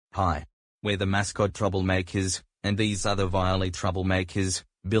Hi. We're the mascot troublemakers, and these are the Violy troublemakers,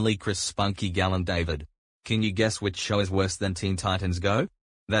 Billy, Chris, Spunky, Gal and David. Can you guess which show is worse than Teen Titans Go?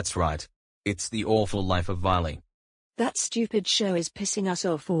 That's right. It's The Awful Life of Violy. That stupid show is pissing us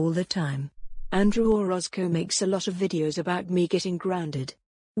off all the time. Andrew Orozco makes a lot of videos about me getting grounded.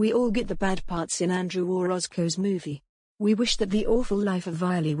 We all get the bad parts in Andrew Orozco's movie. We wish that The Awful Life of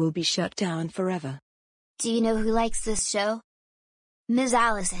Violy will be shut down forever. Do you know who likes this show? Ms.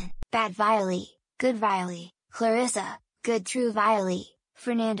 Allison, Bad Violy, Good Violy, Clarissa, Good True Violy,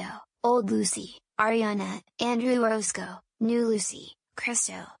 Fernando, Old Lucy, Ariana, Andrew Orozco, New Lucy,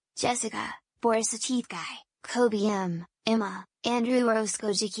 Christo, Jessica, Boris the Teeth Guy, Kobe M, Emma, Andrew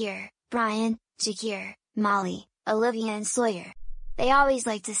Orozco, Jakir, Brian, Jakir, Molly, Olivia and Sawyer. They always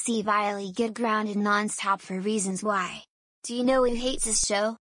like to see Violy get grounded non-stop for reasons why. Do you know who hates this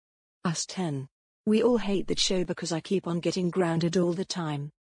show? Us 10. We all hate that show because I keep on getting grounded all the time.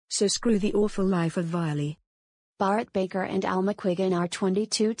 So screw The Awful Life of Violy. Barrett Baker and Al McQuiggan are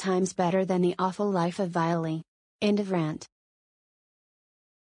 22 times better than The Awful Life of Violy. End of rant.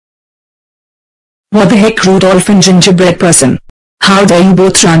 What the heck, Rudolph and Gingerbread Person? How dare you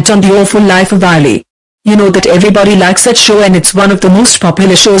both rant on The Awful Life of Violy? You know that everybody likes that show and it's one of the most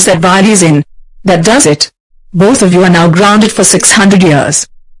popular shows that Violy's in. That does it. Both of you are now grounded for 600 years.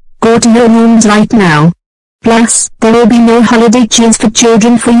 Go to your rooms right now. Plus, there will be no holiday tunes for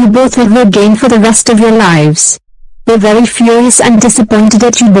children for you both ever again for the rest of your lives. We're very furious and disappointed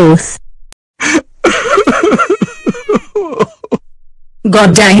at you both.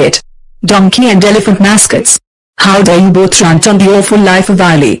 God dang it. Donkey and elephant mascots. How dare you both rant on The Awful Life of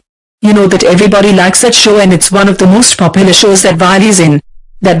Violy? You know that everybody likes that show and it's one of the most popular shows that Violy's in.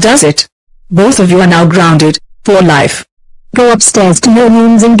 That does it. Both of you are now grounded, for life. Go upstairs to your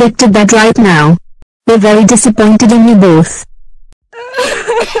rooms and get to bed right now. We're very disappointed in you both.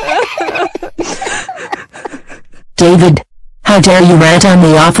 David, how dare you rant on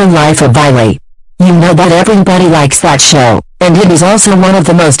The Awful Life of Violy? You know that everybody likes that show, and it is also one of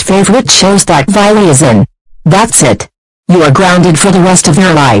the most favorite shows that Violy is in. That's it. You are grounded for the rest of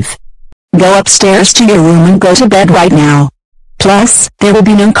your life. Go upstairs to your room and go to bed right now. Plus, there will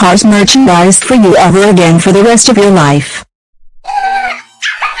be no Cars merchandise for you ever again for the rest of your life.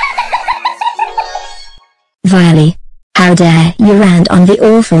 Violy, how dare you rant on The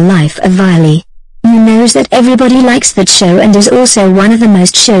Awful Life of Violy? You knows that everybody likes that show and is also one of the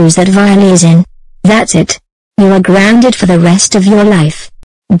most shows that Violy is in. That's it. You are grounded for the rest of your life.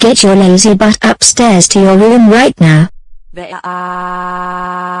 Get your lazy butt upstairs to your room right now.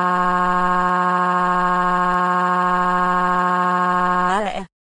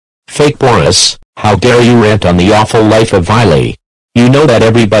 Fake Boris, how dare you rant on The Awful Life of Violy? You know that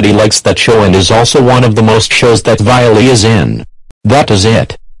everybody likes that show and is also one of the most shows that Violy is in. That is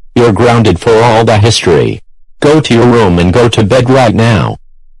it. You're grounded for all the history. Go to your room and go to bed right now.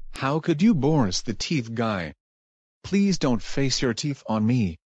 How could you, Boris the Teeth Guy? Please don't face your teeth on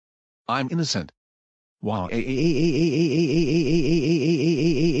me. I'm innocent. Wow.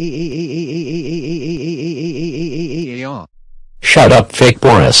 Shut up, Fake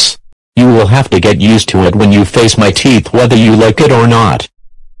Boris. You will have to get used to it when you face my teeth whether you like it or not.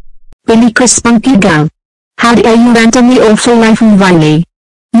 Billy, Chris, Spunky, Gal. How dare you rant on The Awful Life of Violy?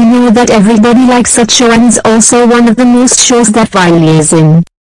 You know that everybody likes that show and is also one of the most shows that Violy is in.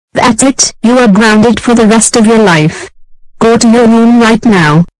 That's it. You are grounded for the rest of your life. Go to your room right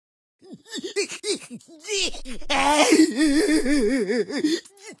now.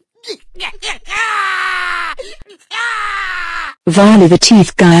 Violy the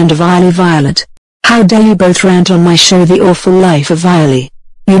Teeth Guy and Violy Violet. How dare you both rant on my show The Awful Life of Violy?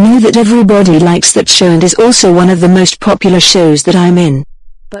 You know that everybody likes that show and is also one of the most popular shows that I'm in.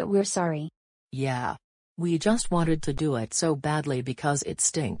 But we're sorry. Yeah. We just wanted to do it so badly because it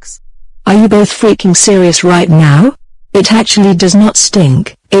stinks. Are you both freaking serious right now? It actually does not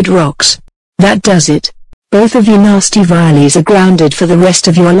stink, it rocks. That does it. Both of you nasty Violys are grounded for the rest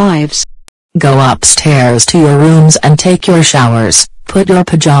of your lives. Go upstairs to your rooms and take your showers, put your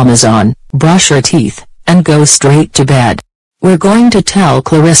pajamas on, brush your teeth, and go straight to bed. We're going to tell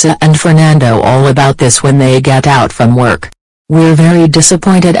Clarissa and Fernando all about this when they get out from work. We're very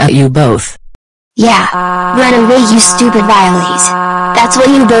disappointed at you both. Yeah, run away you stupid Violys. That's what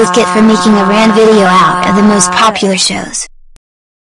you both get for making a rant video out of the most popular shows.